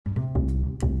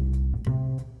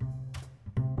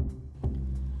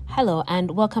Hello and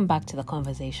welcome back to the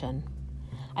conversation.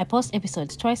 I post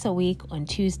episodes twice a week on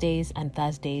Tuesdays and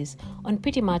Thursdays on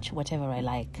pretty much whatever I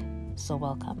like. So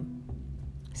welcome.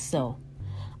 So,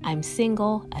 I'm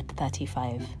single at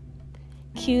 35.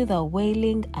 Cue the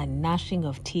wailing and gnashing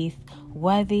of teeth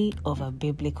worthy of a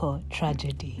biblical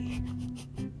tragedy.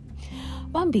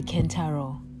 Bambi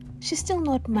Kentaro, she's still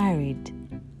not married.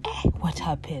 What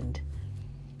happened?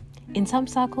 In some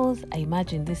circles, I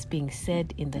imagine this being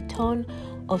said in the tone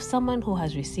of someone who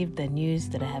has received the news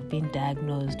that I have been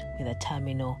diagnosed with a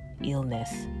terminal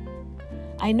illness.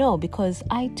 I know because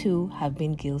I too have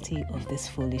been guilty of this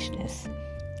foolishness.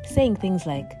 Saying things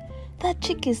like, that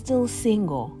chick is still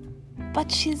single, but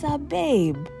she's a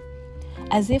babe.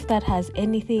 As if that has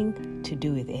anything to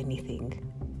do with anything.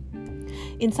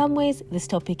 In some ways, this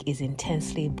topic is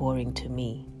intensely boring to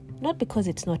me. Not because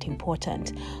it's not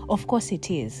important. Of course it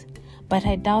is. But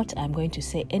I doubt I'm going to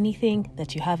say anything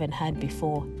that you haven't heard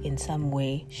before in some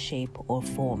way, shape, or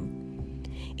form.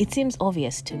 It seems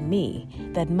obvious to me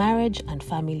that marriage and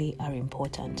family are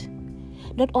important.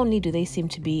 Not only do they seem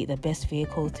to be the best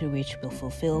vehicle through which we'll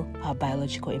fulfill our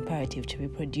biological imperative to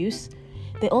reproduce,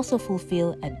 they also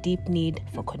fulfill a deep need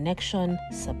for connection,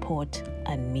 support,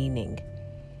 and meaning.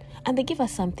 And they give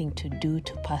us something to do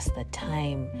to pass the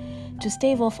time, to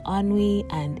stave off ennui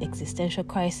and existential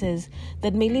crises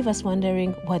that may leave us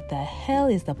wondering what the hell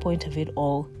is the point of it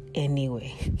all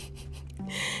anyway.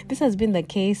 This has been the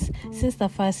case since the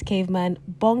first caveman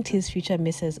bonked his future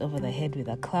missus over the head with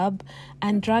a club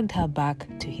and dragged her back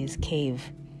to his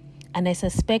cave. And I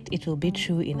suspect it will be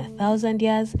true in 1,000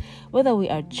 years, whether we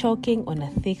are choking on a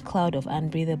thick cloud of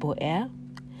unbreathable air,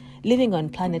 living on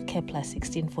planet Kepler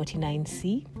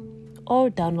 1649c, or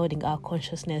downloading our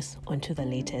consciousness onto the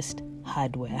latest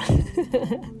hardware.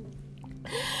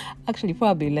 Actually,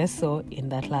 probably less so in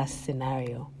that last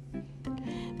scenario.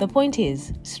 The point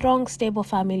is, strong, stable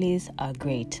families are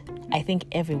great. I think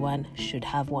everyone should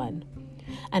have one.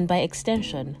 And by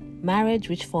extension, marriage,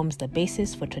 which forms the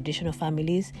basis for traditional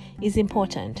families, is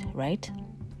important, right?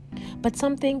 But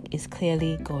something is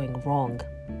clearly going wrong,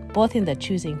 both in the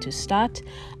choosing to start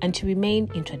and to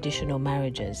remain in traditional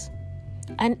marriages.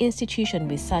 An institution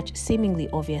with such seemingly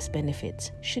obvious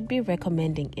benefits should be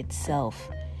recommending itself.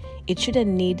 It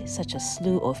shouldn't need such a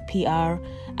slew of PR,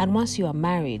 and once you are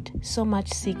married, so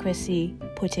much secrecy,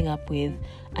 putting up with,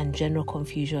 and general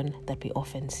confusion that we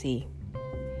often see.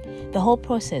 The whole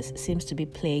process seems to be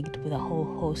plagued with a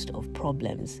whole host of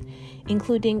problems,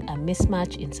 including a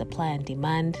mismatch in supply and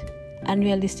demand,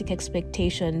 unrealistic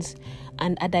expectations,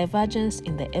 and a divergence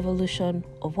in the evolution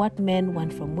of what men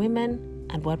want from women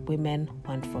and what women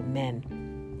want from men.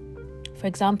 For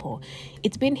example,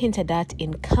 it's been hinted at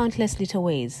in countless little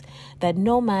ways that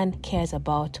no man cares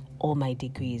about all my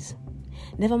degrees.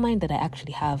 Never mind that I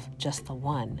actually have just the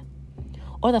one.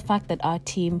 Or the fact that our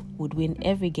team would win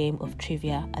every game of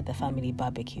trivia at the family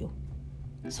barbecue.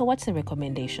 So what's the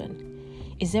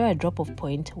recommendation? Is there a drop-off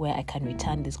point where I can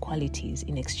return these qualities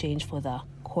in exchange for the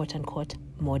quote-unquote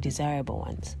more desirable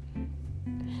ones?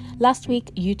 Last week,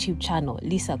 YouTube channel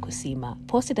Lisa Kusima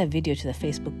posted a video to the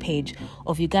Facebook page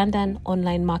of Ugandan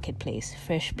online marketplace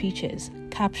Fresh Peaches,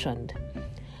 captioned,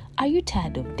 "Are you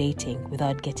tired of dating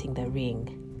without getting the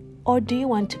ring? Or do you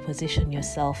want to position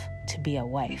yourself to be a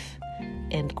wife?"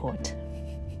 End quote.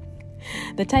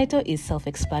 The title is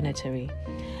self-explanatory,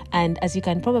 and as you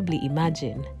can probably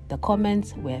imagine, the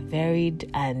comments were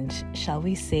varied and, shall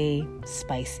we say,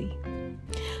 spicy.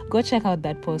 Go check out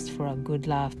that post for a good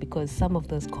laugh because some of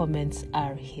those comments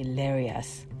are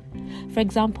hilarious. For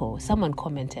example, someone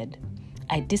commented,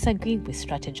 "I disagree with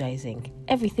strategizing.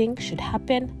 Everything should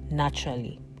happen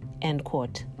naturally." End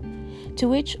quote. To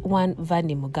which one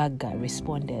Vani Mugaga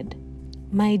responded,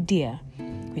 "My dear,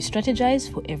 we strategize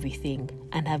for everything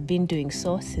and have been doing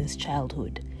so since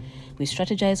childhood. We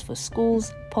strategize for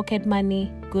schools, pocket money,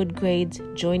 good grades,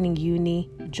 joining uni,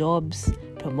 jobs,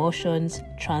 promotions,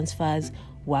 transfers,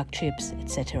 work trips,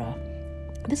 etc.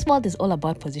 This world is all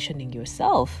about positioning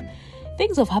yourself.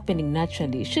 Things of happening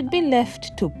naturally should be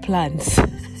left to plants."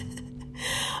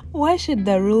 Why should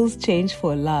the rules change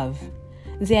for love?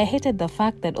 I hated the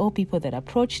fact that all people that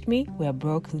approached me were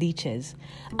broke leeches,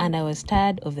 and I was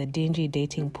tired of the dingy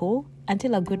dating pool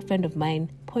until a good friend of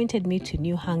mine pointed me to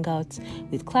new hangouts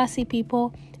with classy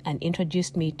people and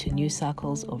introduced me to new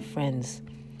circles of friends.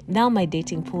 Now my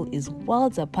dating pool is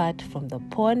worlds apart from the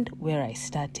pond where I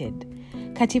started.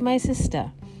 Kati, my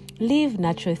sister, leave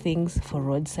natural things for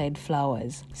roadside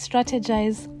flowers.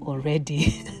 Strategize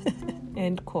already.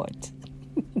 End quote.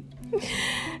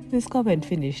 This comment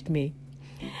finished me.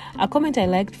 A comment I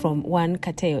liked from one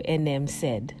Kateo NM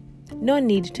said, "No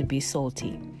need to be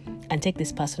salty. and take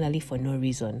this personally for no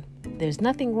reason. There's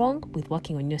nothing wrong with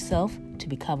working on yourself to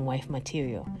become wife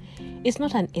material. It's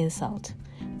not an insult.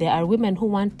 There are women who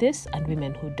want this and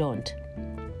women who don't.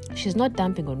 She's not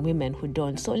dumping on women who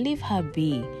don't, so leave her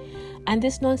be. And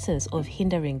this nonsense of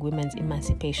hindering women's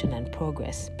emancipation and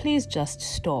progress, please just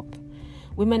stop.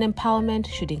 Women empowerment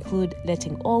should include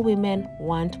letting all women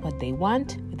want what they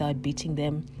want without beating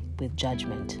them with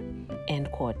judgment.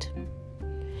 End quote.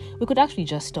 We could actually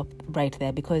just stop right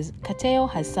there because Kateo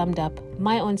has summed up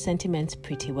my own sentiments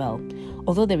pretty well,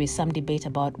 although there is some debate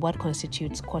about what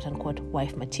constitutes quote-unquote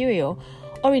wife material,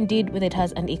 or indeed whether it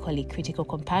has an equally critical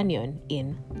companion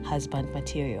in husband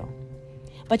material.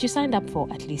 But you signed up for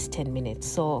at least 10 minutes,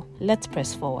 so let's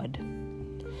press forward.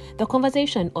 The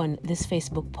conversation on this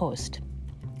Facebook post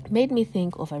made me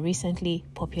think of a recently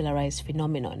popularized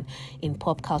phenomenon in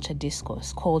pop culture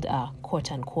discourse called a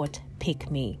quote-unquote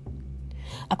pick-me.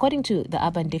 According to the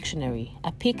Urban Dictionary,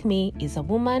 a pick-me is a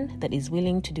woman that is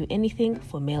willing to do anything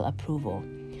for male approval.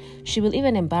 She will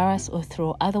even embarrass or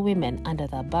throw other women under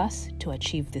the bus to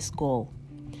achieve this goal.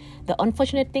 The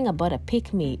unfortunate thing about a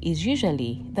pick-me is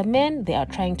usually the men they are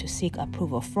trying to seek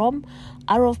approval from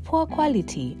are of poor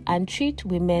quality and treat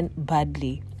women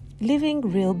badly, leaving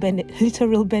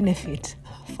literal benefit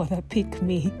for the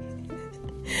pick-me.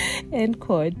 End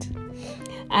quote.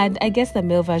 And I guess the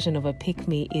male version of a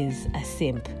pick-me is a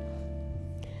simp.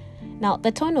 Now,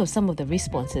 the tone of some of the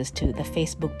responses to the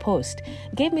Facebook post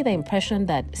gave me the impression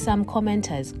that some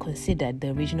commenters considered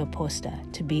the original poster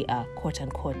to be a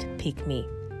quote-unquote pick-me.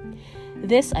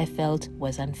 This, I felt,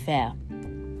 was unfair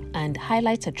and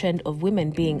highlights a trend of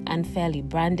women being unfairly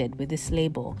branded with this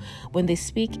label when they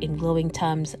speak in glowing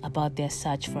terms about their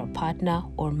search for a partner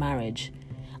or marriage,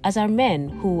 as are men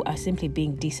who are simply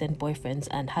being decent boyfriends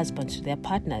and husbands to their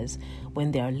partners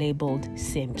when they are labeled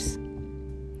simps.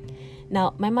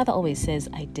 Now, my mother always says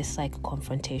I dislike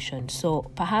confrontation,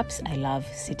 so perhaps I love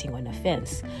sitting on a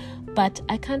fence, but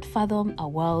I can't fathom a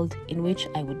world in which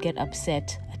I would get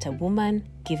upset at a woman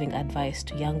giving advice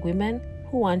to young women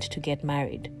who want to get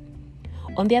married.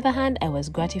 On the other hand, I was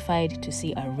gratified to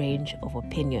see a range of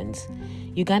opinions.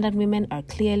 Ugandan women are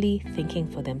clearly thinking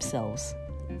for themselves.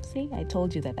 See, I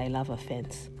told you that I love a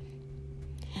fence.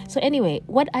 So anyway,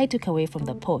 what I took away from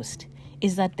the post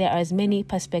is that there are as many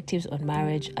perspectives on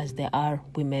marriage as there are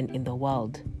women in the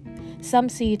world. Some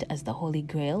see it as the holy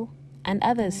grail, and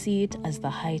others see it as the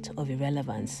height of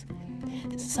irrelevance.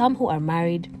 Some who are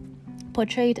married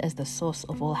portray it as the source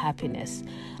of all happiness,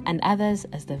 and others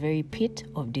as the very pit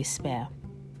of despair.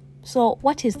 So,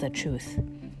 what is the truth?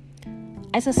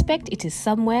 I suspect it is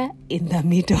somewhere in the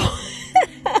middle.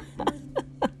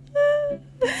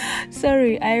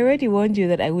 Sorry, I already warned you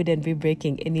that I wouldn't be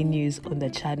breaking any news on the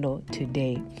channel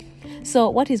today. So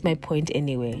what is my point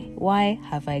anyway? Why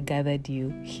have I gathered you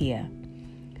here?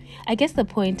 I guess the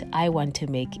point I want to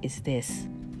make is this.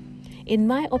 In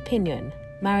my opinion,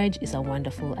 marriage is a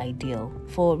wonderful ideal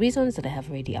for reasons that I have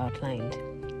already outlined.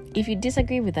 If you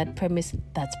disagree with that premise,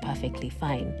 that's perfectly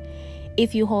fine.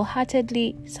 If you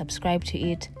wholeheartedly subscribe to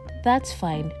it, that's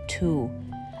fine too.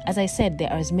 As I said,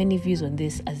 there are as many views on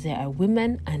this as there are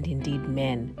women and indeed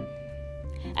men.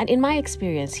 And in my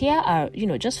experience, here are,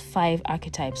 just 5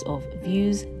 archetypes of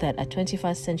views that a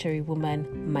 21st century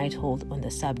woman might hold on the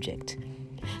subject.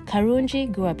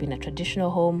 Karunji grew up in a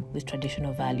traditional home with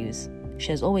traditional values.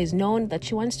 She has always known that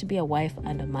she wants to be a wife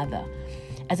and a mother.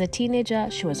 As a teenager,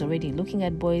 she was already looking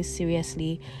at boys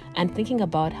seriously and thinking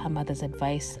about her mother's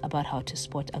advice about how to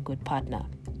spot a good partner.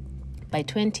 By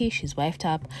 20, she's wifed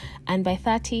up, and by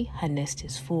 30, her nest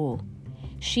is full.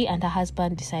 She and her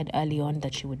husband decide early on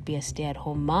that she would be a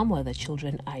stay-at-home mom while the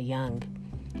children are young.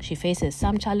 She faces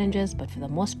some challenges, but for the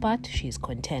most part, she is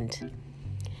content.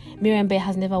 Mirembe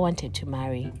has never wanted to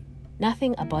marry.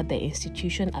 Nothing about the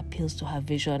institution appeals to her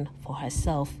vision for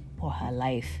herself or her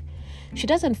life. She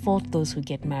doesn't fault those who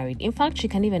get married. In fact, she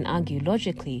can even argue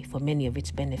logically for many of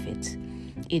its benefits.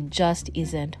 It just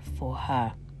isn't for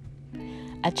her.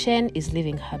 Achen is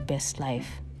living her best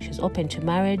life. She's open to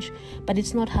marriage, but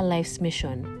it's not her life's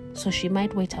mission, so she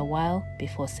might wait a while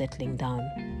before settling down.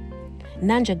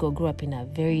 Nanjago grew up in a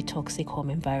very toxic home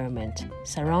environment,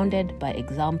 surrounded by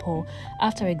example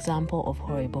after example of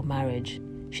horrible marriage.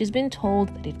 She's been told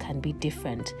that it can be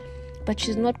different, but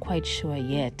she's not quite sure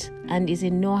yet and is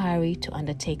in no hurry to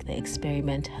undertake the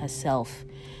experiment herself.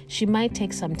 She might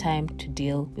take some time to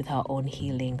deal with her own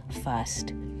healing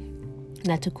first.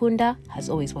 Natukunda has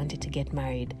always wanted to get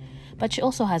married, but she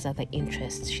also has other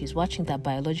interests. She's watching that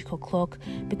biological clock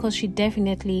because she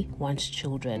definitely wants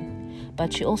children,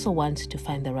 but she also wants to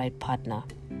find the right partner.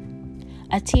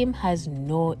 Atim has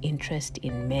no interest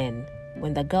in men.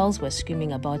 when the girls were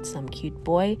screaming about some cute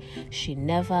boy, she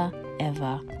never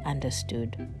ever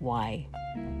understood why.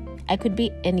 I could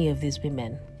be any of these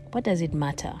women. What does it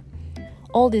matter?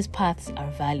 All these paths are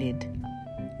valid.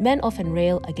 Men often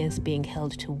rail against being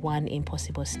held to one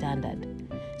impossible standard.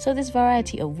 So this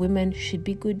variety of women should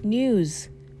be good news.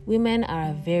 Women are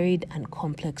a varied and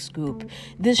complex group.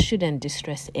 This shouldn't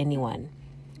distress anyone.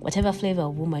 Whatever flavor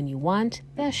of woman you want,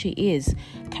 there she is.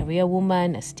 Career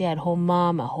woman, a stay-at-home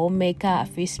mom, a homemaker, a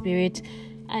free spirit,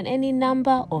 and any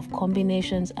number of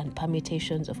combinations and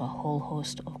permutations of a whole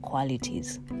host of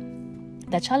qualities.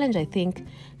 The challenge, I think,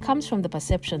 comes from the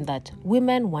perception that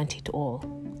women want it all.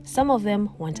 Some of them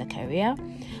want a career,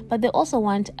 but they also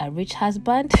want a rich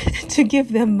husband to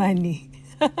give them money.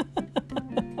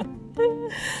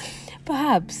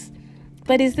 Perhaps.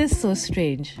 But is this so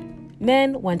strange?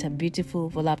 Men want a beautiful,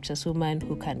 voluptuous woman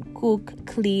who can cook,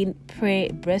 clean, pray,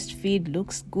 breastfeed,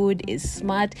 looks good, is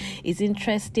smart, is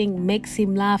interesting, makes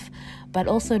him laugh, but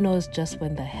also knows just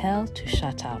when the hell to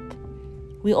shut up.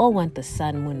 We all want the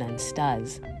sun, moon, and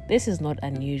stars. This is not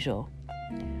unusual.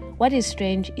 What is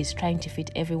strange is trying to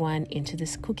fit everyone into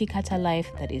this cookie-cutter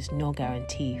life that is no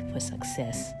guarantee for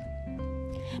success.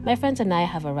 My friends and I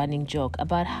have a running joke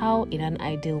about how, in an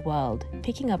ideal world,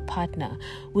 picking a partner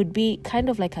would be kind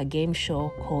of like a game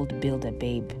show called Build a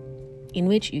Babe, in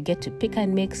which you get to pick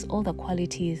and mix all the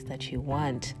qualities that you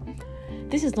want.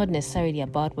 This is not necessarily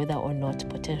about whether or not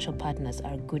potential partners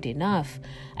are good enough.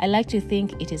 I like to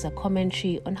think it is a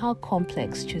commentary on how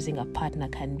complex choosing a partner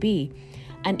can be,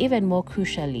 and even more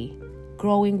crucially,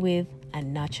 growing with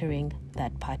and nurturing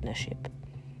that partnership.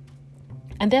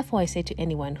 And therefore I say to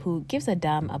anyone who gives a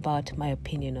damn about my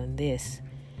opinion on this,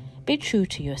 be true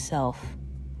to yourself.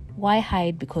 Why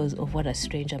hide because of what a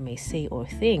stranger may say or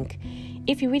think?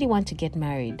 If you really want to get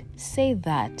married, say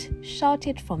that. Shout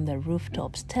it from the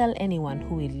rooftops. Tell anyone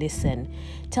who will listen.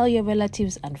 Tell your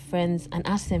relatives and friends and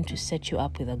ask them to set you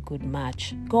up with a good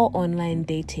match. Go online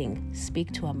dating.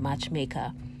 Speak to a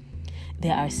matchmaker.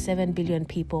 There are 7 billion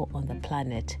people on the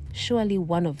planet. Surely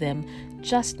one of them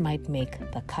just might make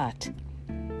the cut.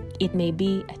 It may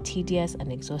be a tedious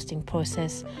and exhausting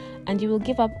process, and you will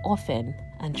give up often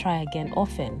and try again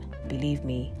often. Believe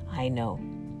me, I know.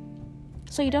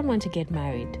 So you don't want to get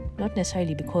married, not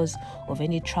necessarily because of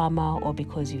any trauma or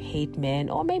because you hate men,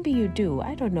 or maybe you do,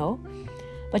 I don't know.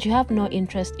 But you have no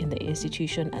interest in the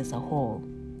institution as a whole.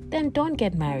 Then don't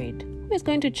get married. Who is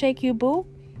going to check you, boo?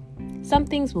 Some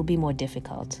things will be more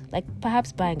difficult, like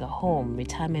perhaps buying a home,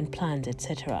 retirement plans,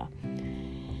 etc.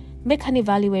 Make an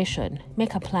evaluation,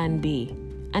 make a plan B,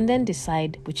 and then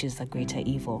decide which is the greater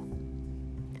evil.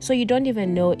 So you don't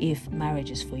even know if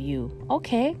marriage is for you.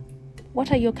 Okay,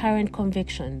 what are your current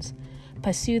convictions?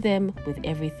 Pursue them with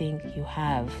everything you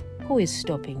have. Who is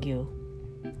stopping you?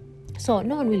 So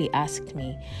no one really asked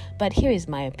me, but here is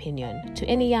my opinion. To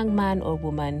any young man or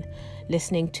woman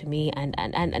listening to me and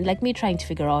like me trying to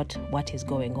figure out what is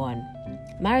going on.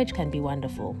 Marriage can be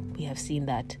wonderful. We have seen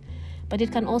that. But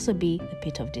it can also be a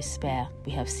pit of despair.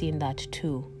 We have seen that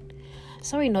too.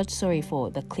 Not sorry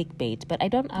for the clickbait, but I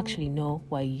don't actually know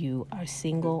why you are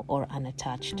single or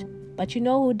unattached. But you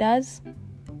know who does?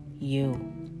 You.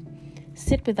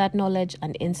 Sit with that knowledge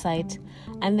and insight,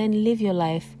 and then live your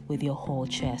life with your whole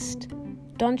chest.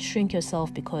 Don't shrink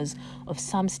yourself because of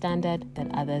some standard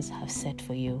that others have set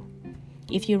for you.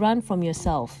 If you run from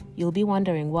yourself, you'll be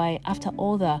wondering why, after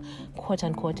all the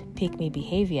quote-unquote pick-me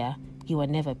behavior, you were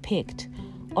never picked,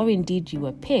 or indeed you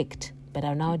were picked, but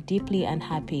are now deeply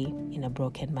unhappy in a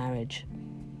broken marriage.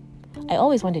 I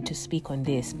always wanted to speak on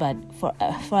this, but for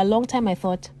a long time I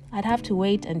thought I'd have to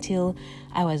wait until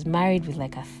I was married with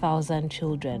like 1,000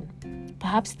 children.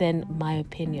 Perhaps then my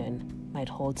opinion might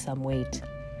hold some weight.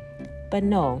 But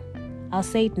no, I'll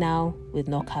say it now with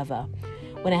no cover,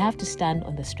 when I have to stand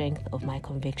on the strength of my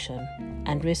conviction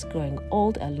and risk growing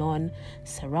old alone,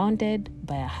 surrounded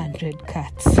by 100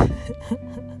 cats.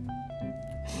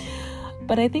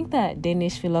 But I think that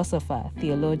Danish philosopher,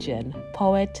 theologian,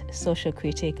 poet, social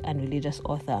critic, and religious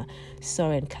author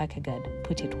Søren Kierkegaard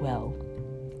put it well.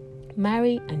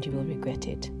 Marry and you will regret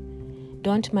it.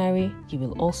 Don't marry, you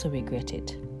will also regret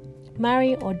it.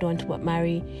 Marry or don't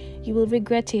marry, you will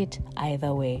regret it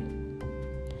either way.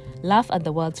 Laugh at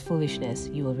the world's foolishness,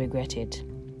 you will regret it.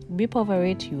 Weep over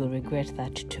it, you will regret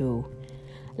that too.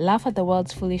 Laugh at the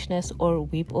world's foolishness or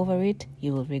weep over it,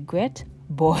 you will regret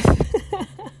both.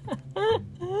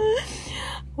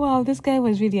 Wow, this guy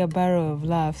was really a barrel of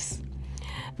laughs.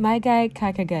 My guy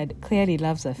Kierkegaard clearly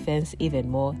loves a fence even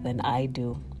more than I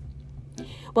do.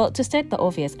 Well, to state the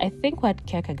obvious, I think what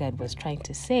Kierkegaard was trying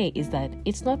to say is that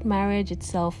it's not marriage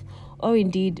itself or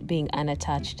indeed being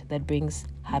unattached that brings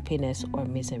happiness or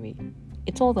misery.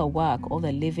 It's all the work, all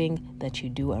the living that you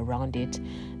do around it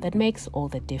that makes all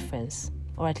the difference,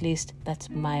 or at least that's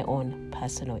my own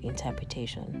personal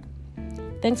interpretation.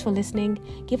 Thanks for listening.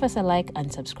 Give us a like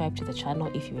and subscribe to the channel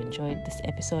if you enjoyed this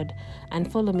episode,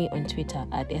 and follow me on Twitter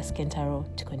at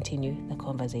 @Eskentaro to continue the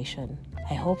conversation.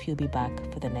 I hope you'll be back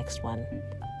for the next one.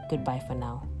 Goodbye for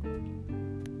now.